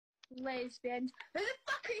Lesbians. Who the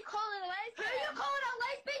fuck are you calling a lesbian? Who are you calling a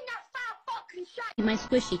lesbian? That's that fucking shit. My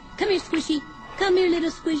squishy. Come here, squishy. Come here,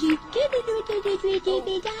 little squishy.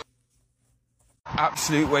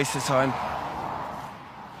 Absolute waste of time.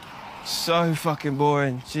 So fucking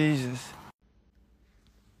boring. Jesus.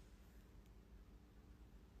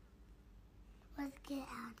 Let's get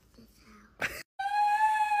out of this house.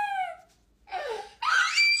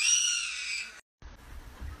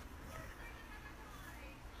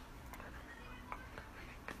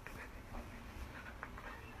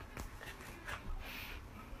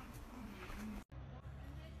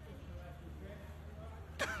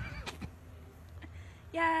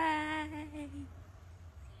 Yay! I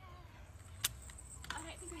don't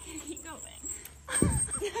think we can keep going.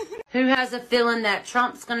 Who has a feeling that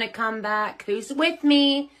Trump's gonna come back? Who's with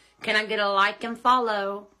me? Can I get a like and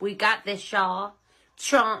follow? We got this, y'all.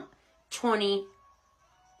 Trump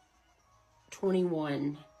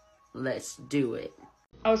 2021. Let's do it.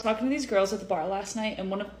 I was talking to these girls at the bar last night,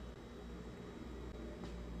 and one of...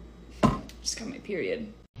 Just got my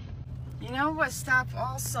period. You know what stop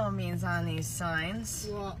also means on these signs?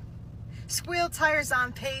 What? Squeal tires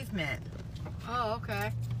on pavement. Oh,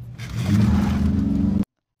 okay.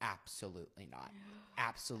 Absolutely not.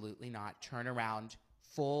 Absolutely not. Turn around.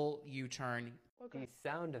 Full U-turn. Okay. These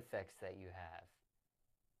sound effects that you have,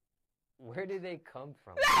 where do they come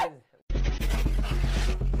from?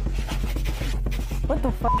 What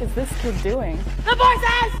the fuck is this kid doing? The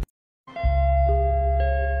voices!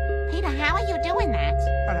 Peter, how are you doing that?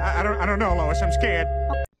 I don't know, Lois. I'm scared.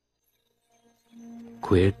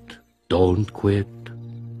 Quit. Don't quit.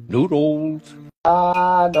 Noodles.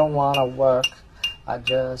 I don't want to work. I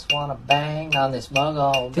just want to bang on this mug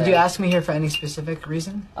all day. Did you ask me here for any specific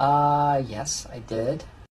reason? Yes, I did.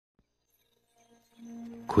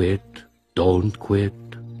 Quit. Don't quit.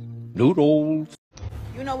 Noodles.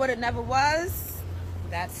 You know what it never was?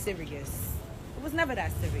 That serious. It was never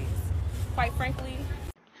that serious. Quite frankly.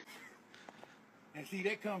 And see,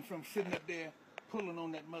 that comes from sitting up there pulling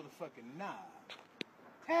on that motherfucking knob.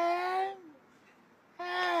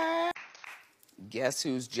 Guess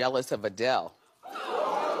who's jealous of Adele?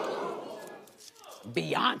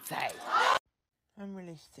 Beyonce. I'm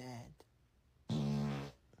really sad.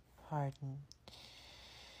 Pardon.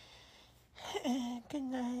 Good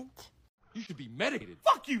night. You should be medicated.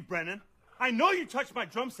 Fuck you, Brennan. I know you touched my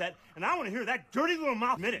drum set, and I want to hear that dirty little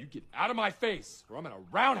mouth minute. You get out of my face, or I'm gonna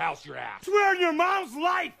roundhouse your ass. Swear on your mom's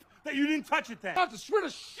life that you didn't touch it then. Not to swear to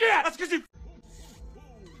shit. That's because you...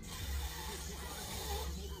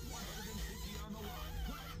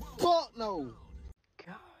 Fuck no.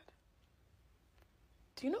 God.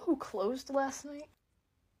 Do you know who closed last night?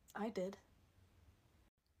 I did.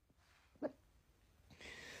 But...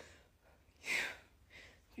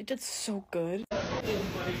 You did so good.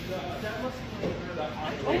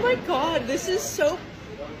 Oh my god, this is so...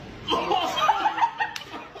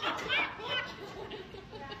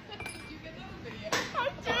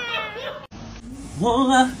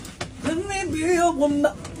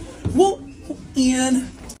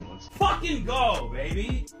 Fucking go,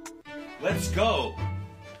 baby. Let's go.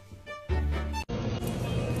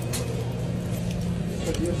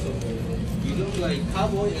 You look like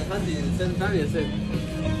cowboy and hunting in the same time.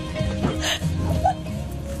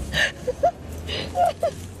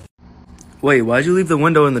 Wait, why'd you leave the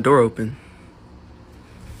window and the door open?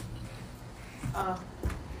 I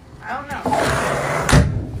don't know.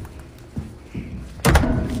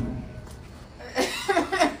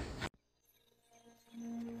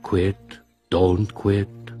 Quit. Don't quit.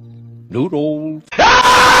 Noodles.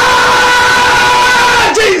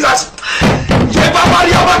 Jesus!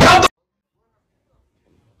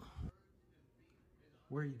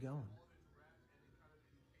 Where are you going?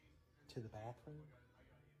 To the bathroom?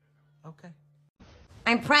 Okay.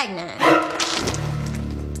 I'm pregnant.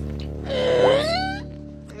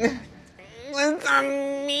 It's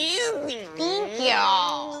amazing. Thank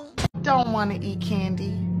you. Don't want to eat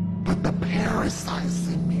candy. But the parasites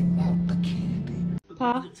in me want the candy.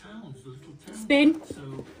 Pa. Spin.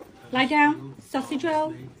 Lie down. Sausage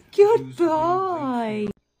roll. Goodbye.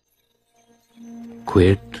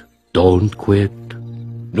 Quit. Don't quit.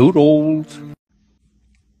 Noodles.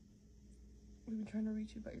 We've been trying to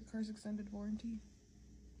reach you about your car's extended warranty.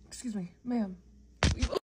 Excuse me, ma'am.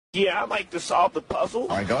 Yeah, I'd like to solve the puzzle.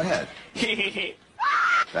 All right, go ahead.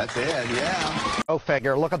 That's it, yeah. Oh,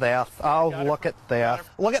 figure, look at this. Oh, look at this.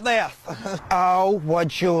 Look at this. Oh,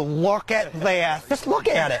 would you look at this? Just look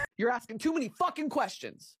at it. You're asking too many fucking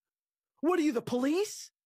questions. What are you, the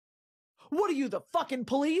police? What are you, the fucking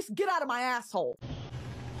police? Get out of my asshole.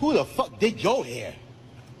 Who the fuck did your hair?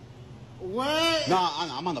 What? No,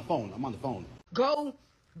 I'm on the phone. I'm on the phone. Go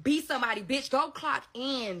be somebody, bitch. Go clock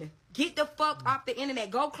in. Get the fuck off the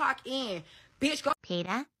internet. Go clock in. Bitch, go.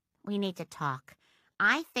 Peter, we need to talk.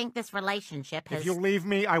 I think this relationship has... If you leave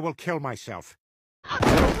me, I will kill myself.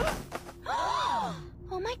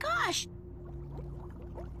 Oh my gosh!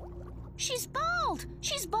 She's bald!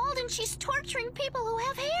 She's bald and she's torturing people who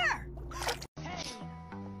have hair!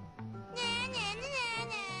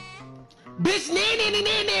 Bitch, nah,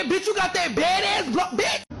 bitch, you got that badass block,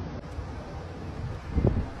 bitch!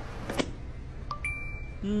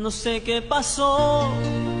 No sé qué pasó.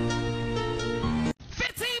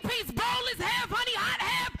 15-piece boneless, half honey, hot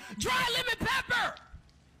half, dry lemon pepper!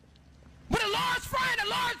 With a large fry and a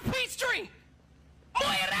large peach tree!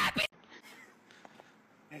 Muy rápido!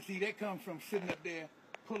 And see, that comes from sitting up there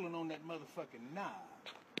pulling on that motherfucking knob.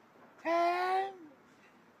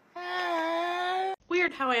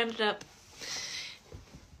 Weird how I ended up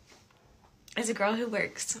as a girl who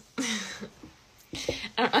works. I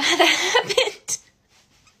don't know how that happened.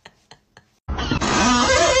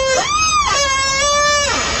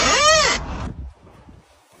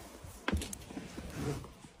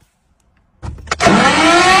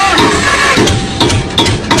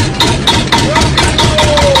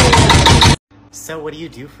 So what do you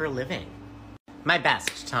do for a living? My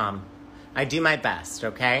best, Tom. I do my best,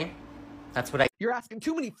 okay? That's what I— You're asking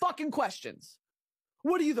too many fucking questions.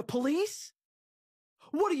 What are you, the police?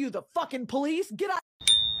 What are you, the fucking police? Get out!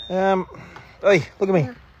 Hey, look at me.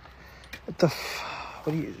 What the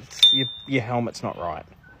what are you, your helmet's not right.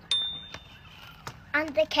 And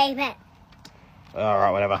the caveman.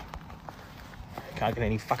 Alright, whatever. Can't get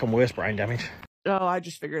any fucking worse brain damage. Oh, I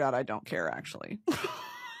just figured out I don't care, actually.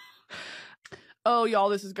 Oh, y'all,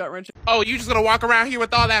 this is gut-wrenching. Oh, you just gonna walk around here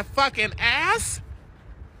with all that fucking ass?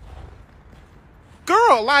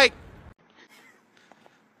 Girl, like...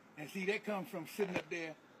 And see, that comes from sitting up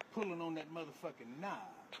there pulling on that motherfucking knob.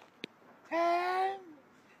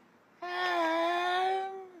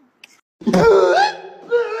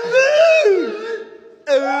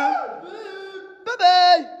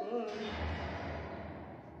 Bye-bye!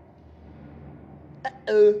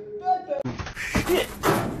 Shit.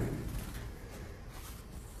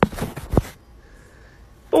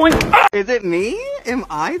 Is it me? Am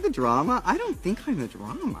I the drama? I don't think I'm the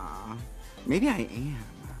drama. Maybe I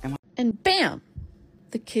am. And bam!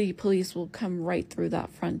 The kitty police will come right through that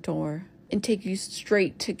front door and take you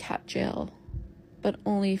straight to cat jail. But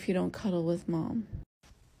only if you don't cuddle with Mom.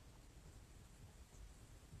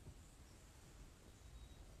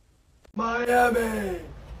 Miami!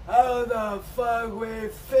 How the fuck we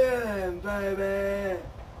feeling, baby?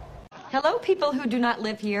 Hello, people who do not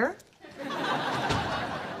live here.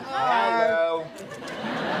 Hello.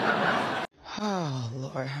 Oh,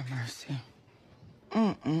 Lord have mercy.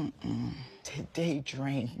 Today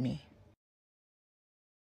drained me.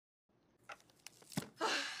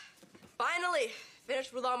 Finally,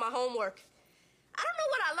 finished with all my homework. I don't know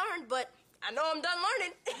what I learned, but I know I'm done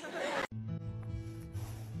learning.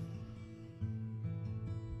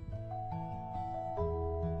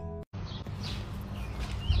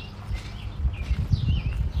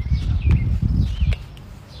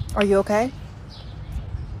 Are you okay?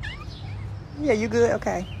 Yeah, you good?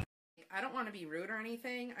 Okay. I don't want to be rude or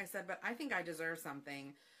anything. I said, but I think I deserve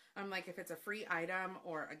something. I'm like, if it's a free item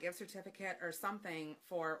or a gift certificate or something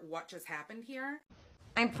for what just happened here.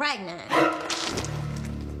 I'm pregnant.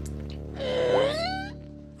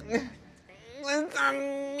 It's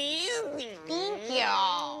amazing. Thank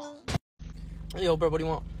you. Yo, bro, what do you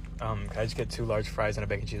want? Can I just get 2 large fries and a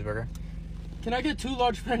bacon cheeseburger? Can I get 2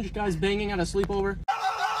 large French guys banging at a sleepover?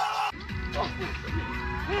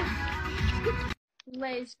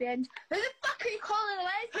 Lesbians. Who the fuck are you calling a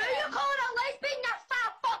lesbian? Who are you calling a lesbian? You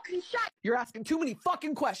fat fucking shit. You're asking too many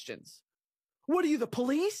fucking questions. What are you, the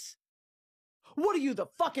police? What are you, the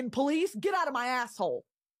fucking police? Get out of my asshole.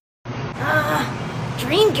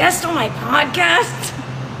 Dream guest on my podcast?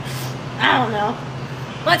 I don't know.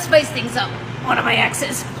 Let's spice things up. One of my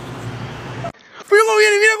exes. Mira cómo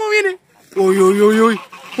viene, mira cómo viene. Uy, uy, uy, uy.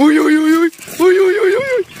 Uy, uy, uy, uy. Uy, uy, uy, uy,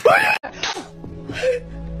 uy.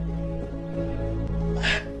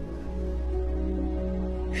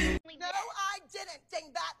 No, I didn't,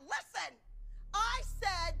 dingbat. Listen, I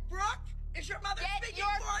said, Brooke, is your mother speaking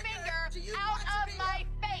for you? Do you out of my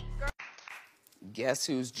face, girl. Guess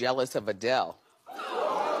who's jealous of Adele?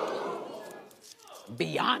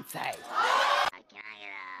 Beyonce.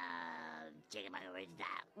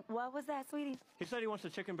 What was that, sweetie? He said he wants a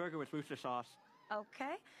chicken burger with rooster sauce.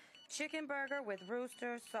 Okay. Chicken burger with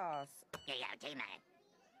rooster sauce. Yeah, take that.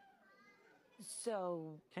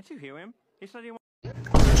 So... Can't you hear him? He said he wants...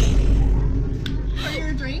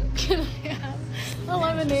 your drink? Can I have a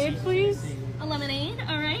lemonade, please? A lemonade,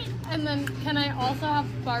 alright. And then can I also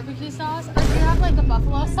have barbecue sauce? Or do you have like a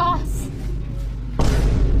buffalo sauce?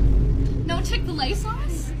 No Chick-fil-A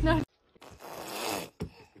sauce? No.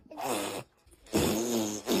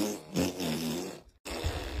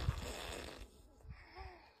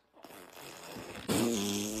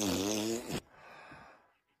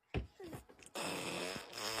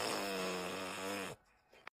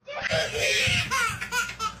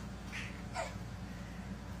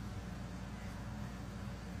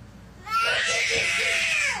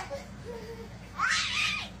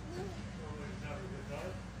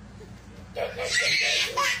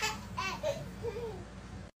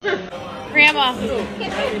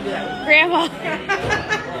 Grandma,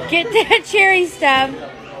 get that cherry stem.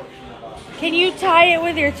 Can you tie it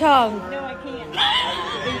with your tongue? No, I can't.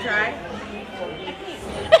 Can you try? I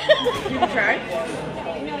can't. Can you try?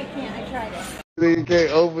 No, I can't. I tried it. You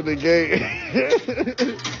can't open the gate.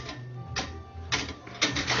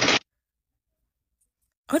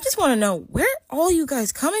 I just want to know, where are all you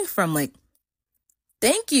guys coming from? Like,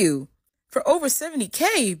 thank you for over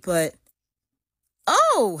 70K, but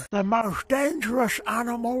oh! The most dangerous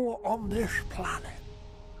animal on this planet.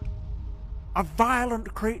 A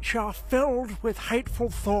violent creature filled with hateful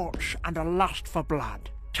thoughts and a lust for blood.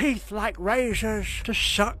 Teeth like razors to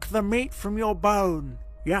suck the meat from your bone.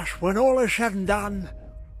 Yes, when all is said and done,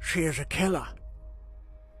 she is a killer.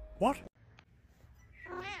 What?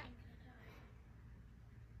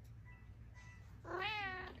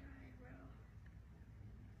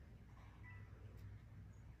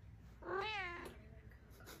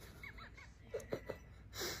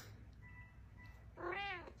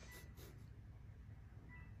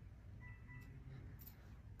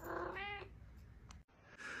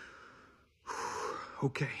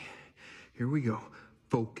 Okay, here we go.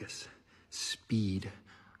 Focus. Speed.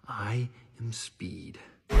 I am speed.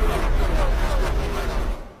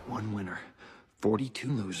 One winner.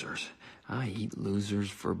 42 losers. I eat losers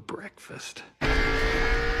for breakfast.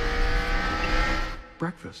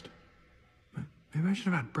 Breakfast? Maybe I should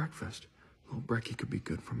have had breakfast. A little brekkie could be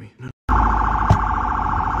good for me. No.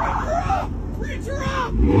 Preacher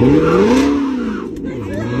up!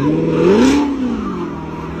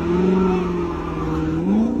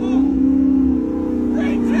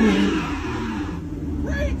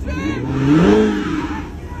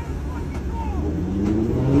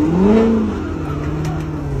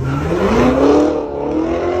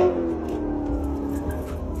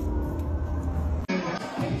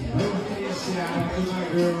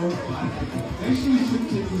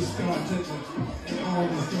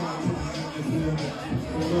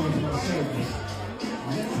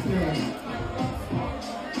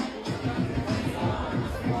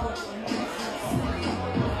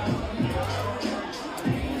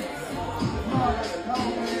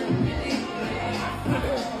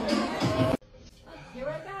 Here,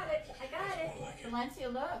 I got it. I got it. Valencia,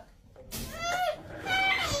 look.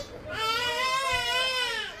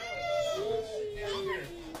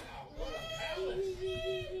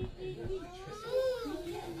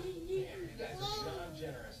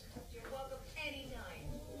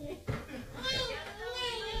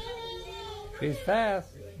 She's fast.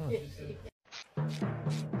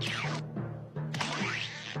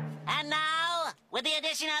 And now, with the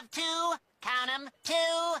addition of 2, count 'em, 2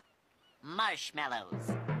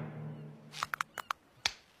 marshmallows.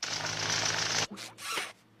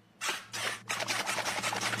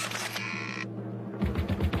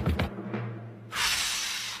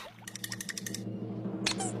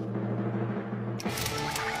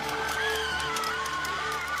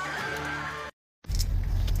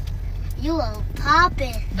 You look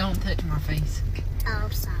poppin'. Don't touch my face. Oh,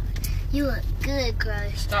 I'm sorry. You look good,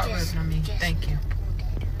 girl. Stop rubbing on me. Thank you.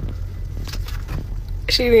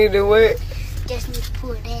 She need to do what? Just need to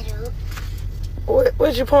pull that up.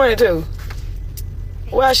 What you pointing to?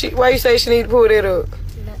 Why you say she need to pull that up?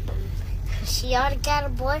 She already got a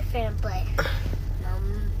boyfriend, but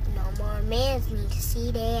no more mans need to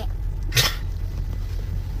see that.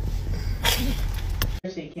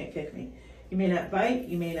 So you can't kick me. You may not bite,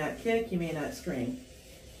 you may not kick, you may not scream.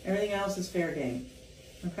 Everything else is fair game.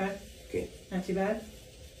 Okay? Okay. Not too bad?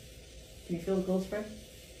 Can you feel the cold spray?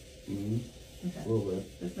 Mm-hmm. Okay. A little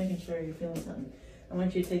bit. Just making sure you're feeling something. I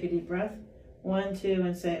want you to take a deep breath. 1, 2,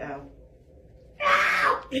 and say ow.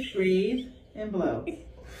 Ow! Breathe and blow.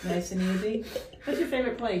 Nice and easy. What's your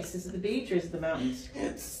favorite place? Is it the beach or is it the mountains?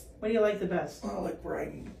 What do you like the best? I like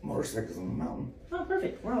riding motorcycles on the mountain. Oh,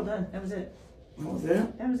 perfect. We're all done. That was it. That was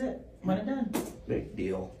it? That was it. One and done. Big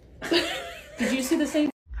deal. Did you see the same?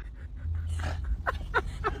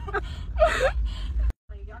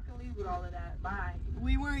 with all of that. Bye.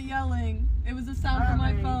 We weren't yelling. It was a sound from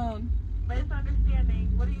my phone.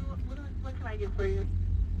 Misunderstanding. What can I get for you?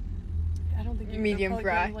 I don't think you Medium could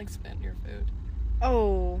fry. like spit in your food.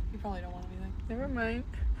 Oh. You probably don't want anything. Never mind.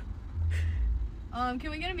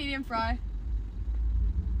 Can we get a medium fry?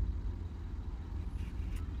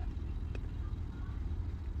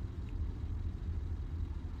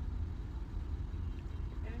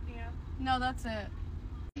 Anything else? No, that's it.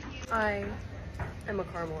 I am a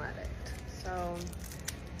caramel addict, so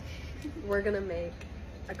we're gonna make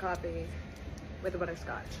a coffee with a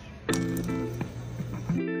butterscotch.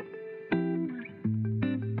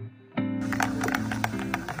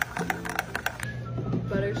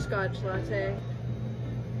 Butterscotch latte.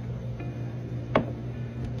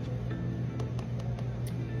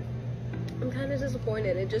 I'm kind of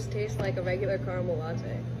disappointed. It just tastes like a regular caramel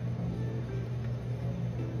latte.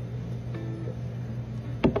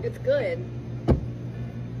 It's good.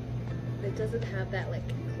 It doesn't have that like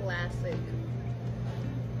classic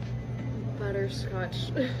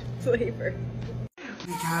butterscotch flavor.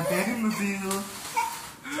 We got Batmobile.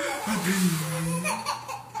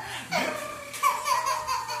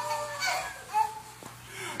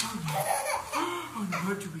 Oh no,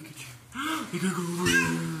 what do we get you? We gotta go.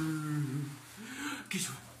 Guess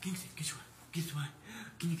what? Guess what? Guess what?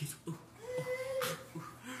 Can you guess what? Oh.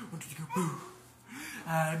 What did you go? Boo.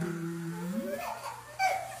 Boo.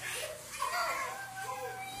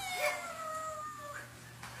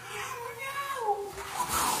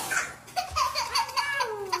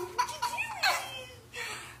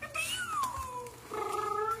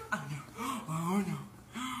 Oh no.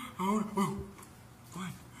 Oh,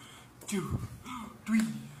 1, 2, 3.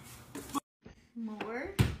 More?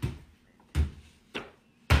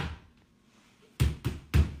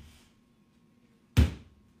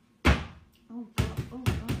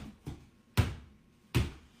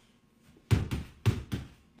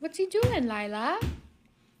 What's he doing, Lila?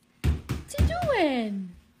 What's he doing?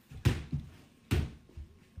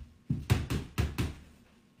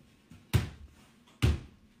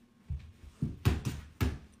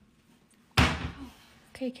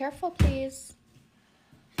 Okay, careful, please.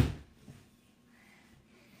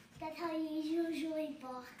 That's how you usually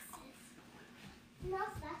boxes. No,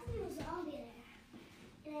 that's a new zombie there.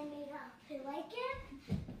 And I made up. You like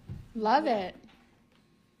it? Love it.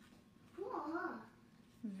 Cool, huh?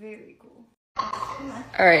 Very cool.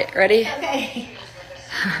 All right, ready? Okay.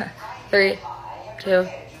 3, 2.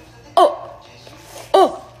 Oh!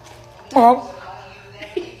 Mom.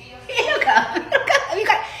 It'll come. You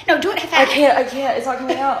got. No, do it fast. I can't. It's not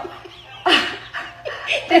coming out.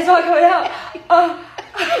 It's not coming out. You gotta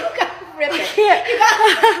rip it. I can't. You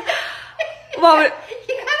gotta. Mom,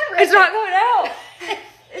 You gotta rip it's not coming out.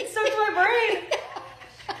 It's stuck to my brain.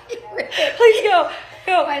 Rip it. Please go.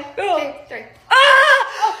 Go. 1, Go. 2, 3. Ah!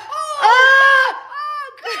 Oh,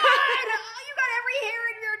 God! You got every hair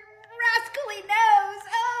in your rascally nose.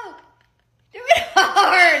 Oh, do it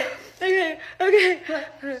hard. Okay.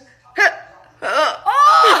 Oh!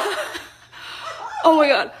 Oh my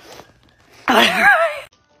God. All right.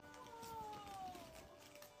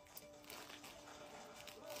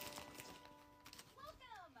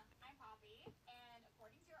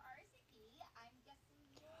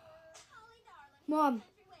 Mom.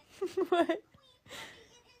 What?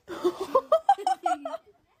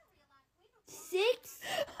 6?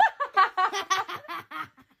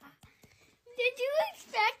 Did you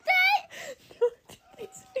expect that?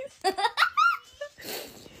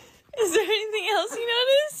 Is there anything else you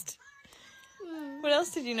noticed? What else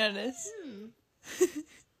did you notice?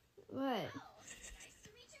 What?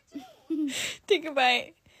 Take a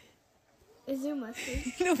bite. Is there mustard?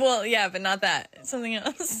 Well, yeah, but not that. Something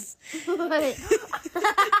else. What?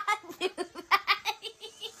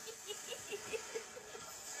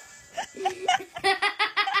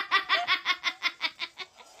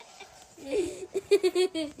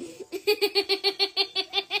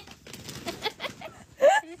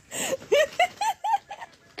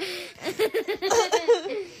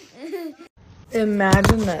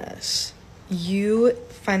 Imagine this. You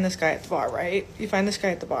find this guy at the bar, right? You find this guy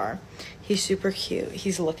at the bar. He's super cute.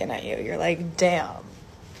 He's looking at you. You're like, damn,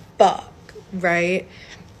 fuck, right?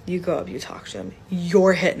 You go up, you talk to him.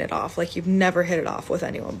 You're hitting it off like you've never hit it off with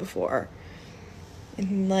anyone before.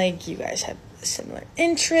 And like, you guys have similar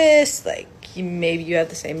interests. Like, maybe you have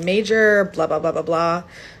the same major, blah, blah, blah, blah, blah.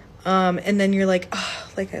 And then you're like, oh,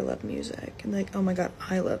 like, I love music. And like, oh my God,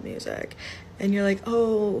 I love music. And you're like,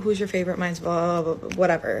 oh, who's your favorite? Mine's blah, blah, blah, blah,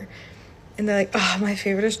 whatever. And they're like, oh, my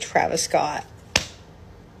favorite is Travis Scott.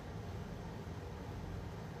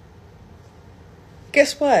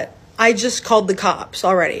 Guess what? I just called the cops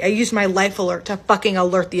already. I used my life alert to fucking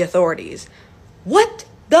alert the authorities. What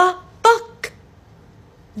the fuck?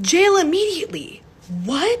 Jail immediately.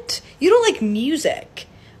 What? You don't like music,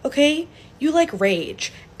 okay? You like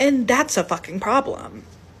rage, and that's a fucking problem.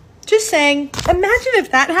 Just saying. Imagine if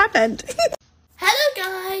that happened. Hello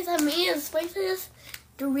guys, I'm eating spicy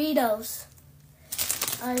Doritos.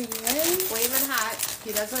 Are you ready? Flamin' hot.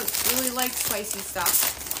 He doesn't really like spicy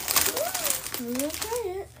stuff. I'm gonna try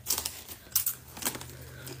it.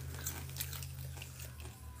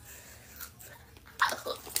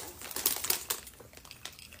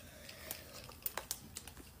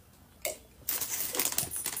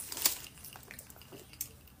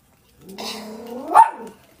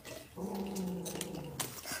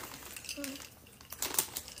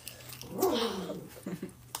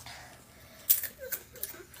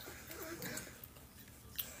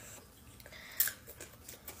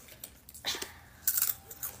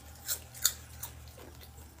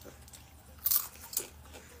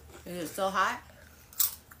 Is it still hot?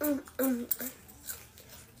 No.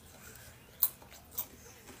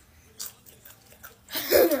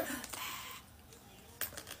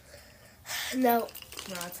 No,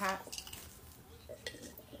 it's hot.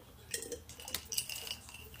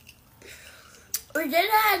 We did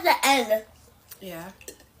it at the end. Yeah.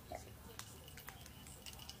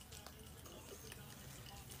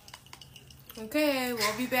 Okay,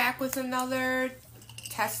 we'll be back with another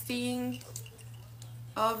testing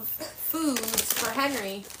of foods for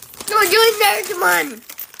Henry. No, we're doing that, come on.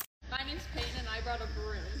 My name's Peyton and I brought a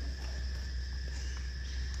broom.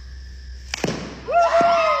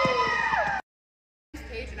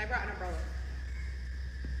 Paige and I brought an umbrella.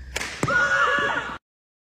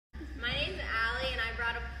 My name's Allie and I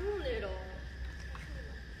brought a pool noodle.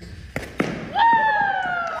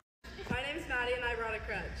 My name's Maddie and I brought a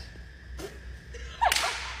crutch.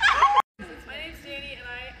 My name's Danny and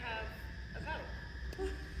I have a paddle.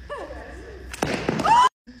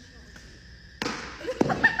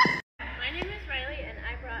 My name is Riley and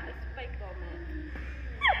I brought a spike ball mitt.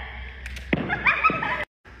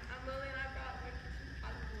 I'm Lily and I brought my kitchen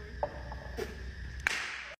paddleboard.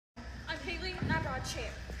 I'm Haley and I brought a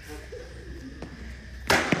chair.